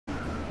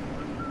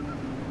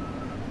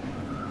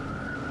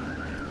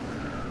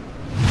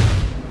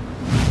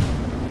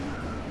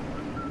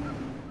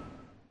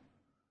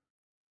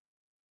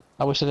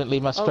I wish I didn't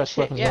leave my suppressed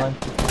weapons behind.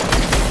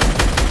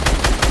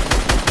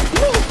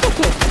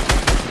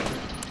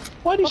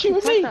 Why did you shoot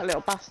at me? That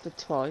little bastard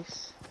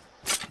twice.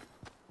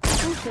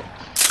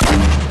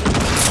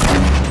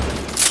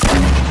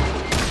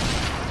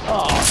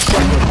 Oh,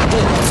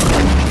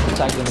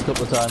 tagged him a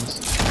couple of times.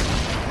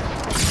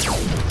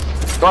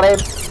 Got him.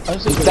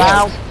 He's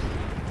down.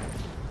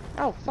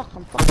 Oh fuck,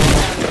 I'm fucking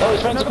down. Oh,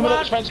 his friends are coming up.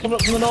 His friends are coming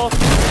up from the north.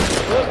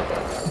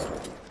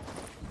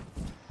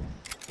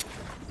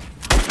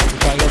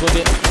 Try and go above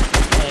it.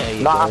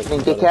 Not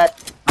happening, dickhead.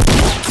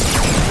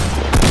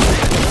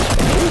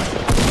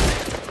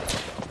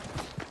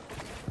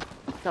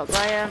 Got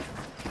Graham.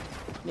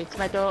 Need to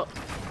med up.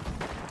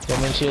 Got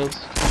windshields.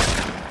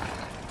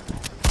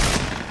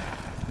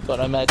 Got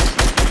no meds.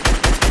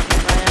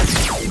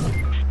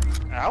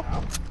 Graham. Ow.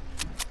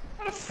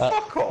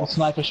 Fuck off.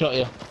 Sniper shot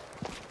you.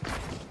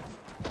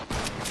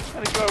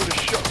 And a guy with a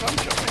shotgun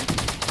shot me.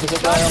 There's a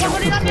guy on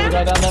the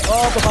guy down there.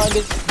 Oh, behind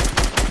it.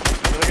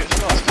 Did I get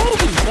sniped?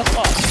 That's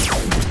us.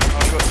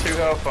 I've got 2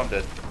 health, I'm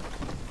dead.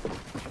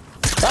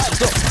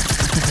 That's up.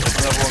 There's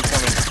another one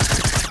coming.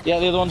 Yeah,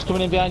 the other one's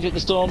coming in behind you at the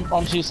storm,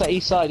 onto your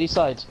east side, He's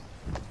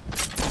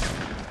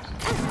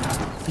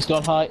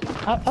gone high.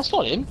 That's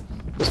not him.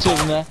 There's 2 of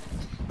them there.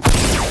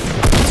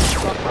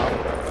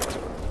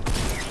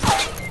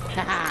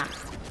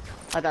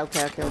 I don't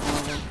care, I killed one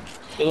of them.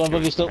 The other one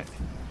above you still.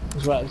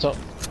 He's right at the top.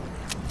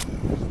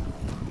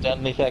 Down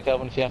underneath there,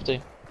 Calvin, if you have to.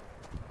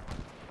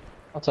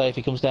 I'll tell you if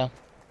he comes down.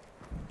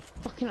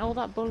 Fucking all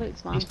that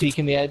bullets, man. He's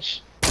peeking the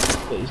edge,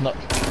 but he's not.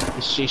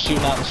 He's shooting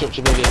out the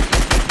structure above you.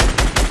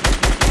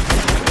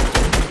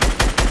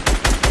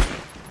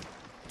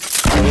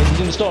 He's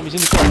in the storm, Oh,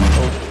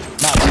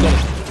 Matt, he's got it.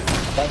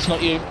 That's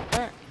not you.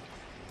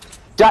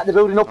 Jack, they're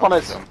building up on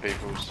us. Some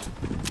people's.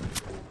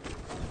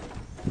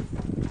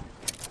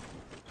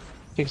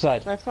 Kick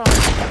side. Where from?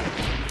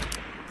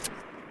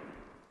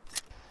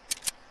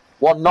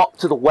 One knocked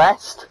to the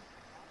west.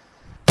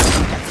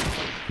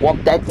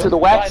 One dead to the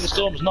Right in west. the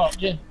storm's not,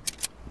 yeah.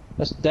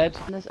 That's dead.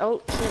 And there's,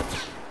 oh shit.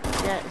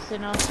 Yeah, it's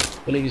in us.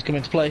 I believe he's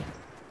coming to play.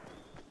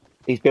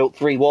 He's built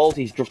 3 walls.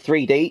 He's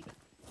 3 deep.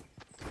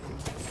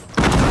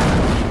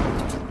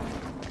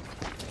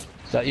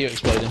 Is that you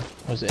exploding?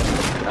 Or is it him?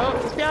 Oh,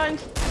 it's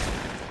behind.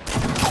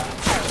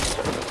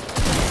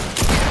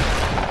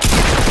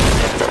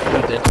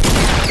 You did.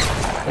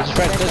 There's a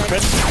friend,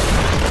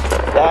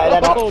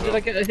 They're not. Oh, did I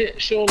get a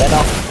hit? Surely. They're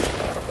not.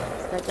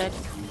 They're dead.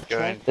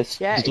 Going. Yeah, He's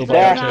he's still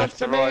there. there.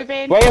 They're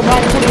moving. Graham,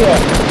 right in here.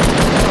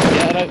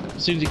 Yeah, I know.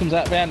 As soon as he comes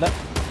out behind that.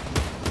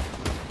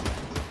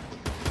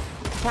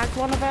 Tagged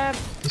one of them.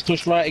 He's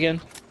pushed right again.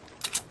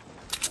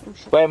 Oh,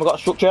 shit. Graham, we got a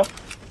structure.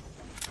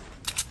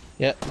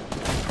 Yeah.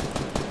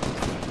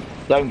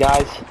 Down,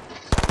 guys.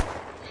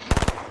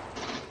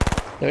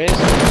 There he is.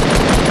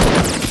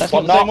 That's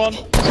One not the same knocked.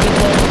 one. It's a good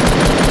play.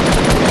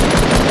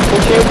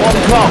 Push in,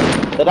 one's knocked.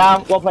 They're down.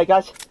 Well played,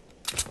 guys.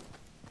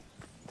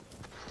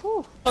 Ooh.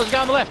 Oh, there's a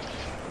guy on the left.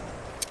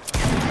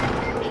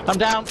 I'm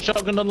down.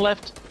 Shotgun on the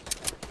left.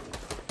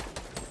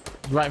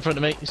 Right in front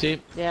of me. You see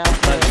him? Yeah.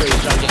 Right through.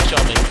 He's trying to get a shot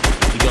at me.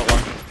 You got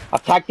one.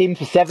 I've tagged him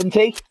for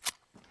 70.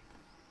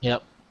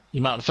 Yep.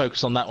 You might want to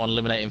focus on that one,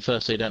 eliminate him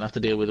first, so you don't have to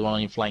deal with the one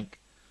on your flank.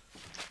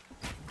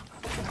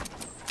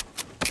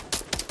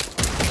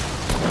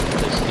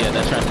 Yeah,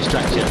 they're trying to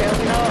distract you.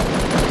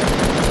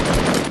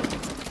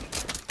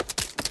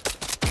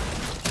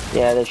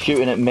 Yeah, they're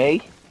shooting at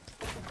me.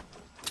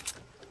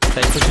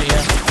 They're pushing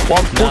you.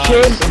 One's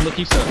pushing. Nice.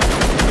 Unlucky, sir.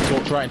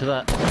 Walked right into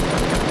that.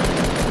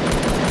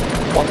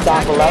 One's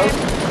down below.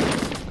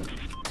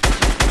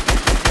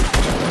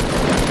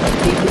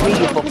 Keep the One's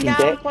you jumping fucking down.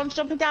 dick. One's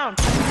jumping down.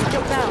 He's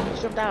jumped down.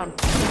 He's jumped down.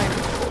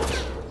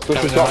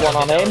 Squishy's got one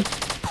on him.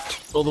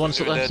 All the ones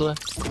up there, still there.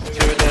 2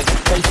 are dead.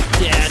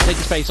 Yeah, take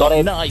his face Got off.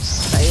 him.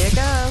 Nice. There you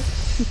go.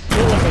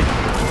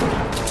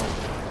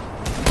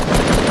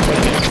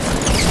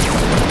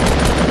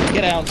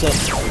 Get out, sir.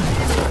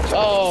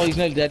 Oh, he's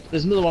nearly dead.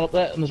 There's another one up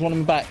there, and there's one in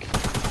the back.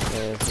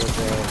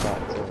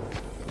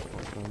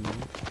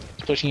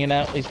 He's pushing you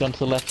now. He's gone to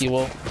the left of your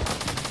wall.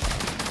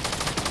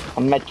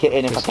 I'm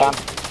medkitting if I can.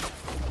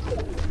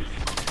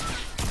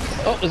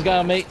 Oh, there's a guy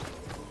on me.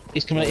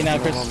 He's coming at you now,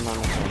 Chris.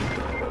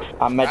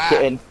 I'm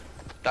medkitting.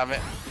 Damn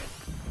it.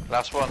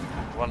 Last one.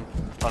 One.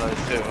 Oh no,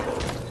 there's 2 of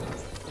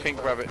them.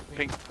 Pink rabbit,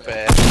 pink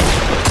bear.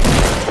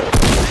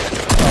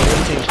 Oh,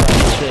 really team's trying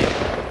to see.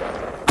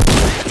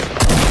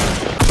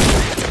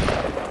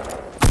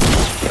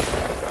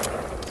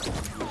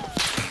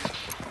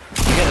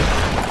 You get him.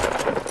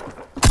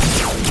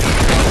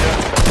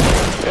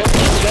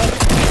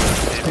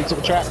 Picked up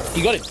the trap.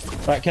 You got it.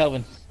 Right,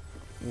 Kelvin.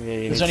 Yeah,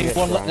 There's only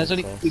one.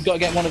 We've got to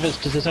get one of us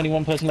because there's only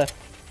one person left.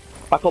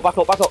 Back up, back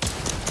up, back up.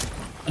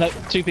 No,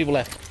 2 people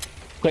left.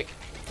 Quick,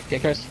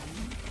 get Chris.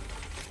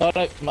 Oh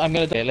no, I'm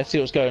gonna die. Let's see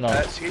what's going on.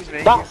 Excuse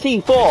me. That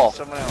C4,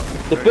 Someone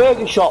else. the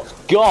burger shot's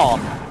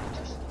gone.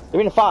 They're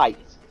in a fight.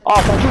 Oh,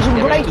 can I chuck some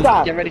grenades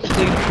down? Get ready to do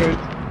the crew.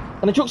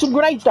 Can I chuck some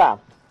grenades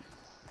down?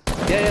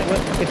 Yeah,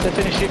 well, if they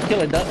finish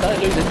killing, don't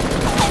lose it.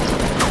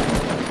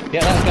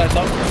 Yeah, that guy's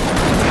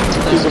knocked.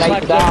 There's a grenades sniper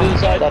on the down. other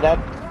side. Dead, dead.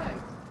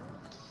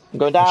 I'm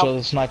going I'm sure down.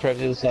 there's a sniper over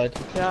the other side.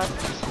 Yeah.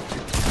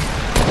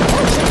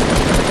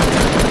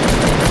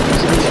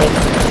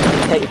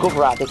 Take your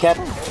cover out, dickhead.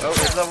 Oh,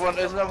 there's another one,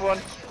 there's another one.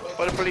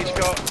 By the police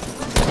car.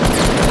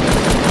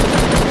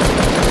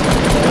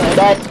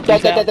 Dead, He's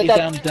dead, down, dead, he's dead,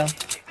 down, dead. he's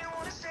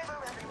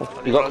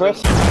down. You got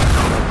Chris?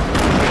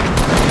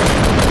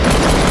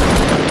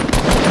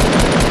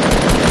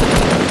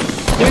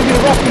 Dude with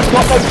the rocket's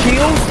got no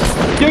shields.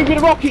 Dude with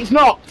the rocket's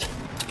knocked.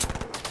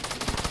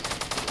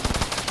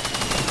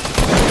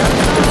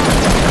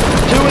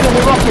 2 of them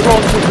with rocket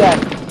launchers then.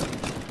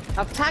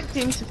 I've tagged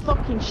him to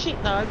fucking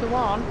shit though, the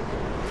one.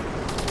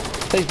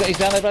 He's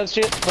down there by the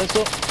shit, by the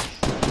store.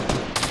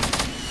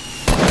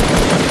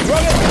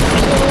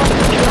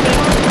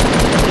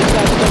 This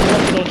guy's got the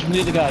rocket launcher from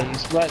the other guy.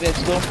 He's right there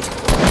to go.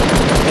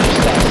 Finish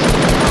that.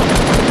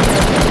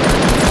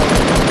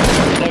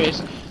 There he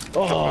is.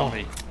 Oh,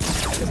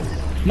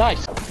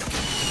 nice.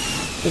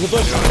 There's a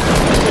bush.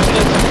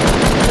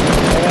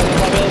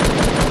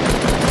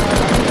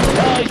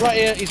 Oh, he's right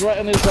here. He's right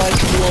on the other side of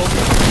the wall.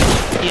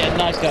 Yeah,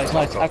 nice guys,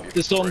 nice.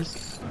 The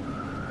storm's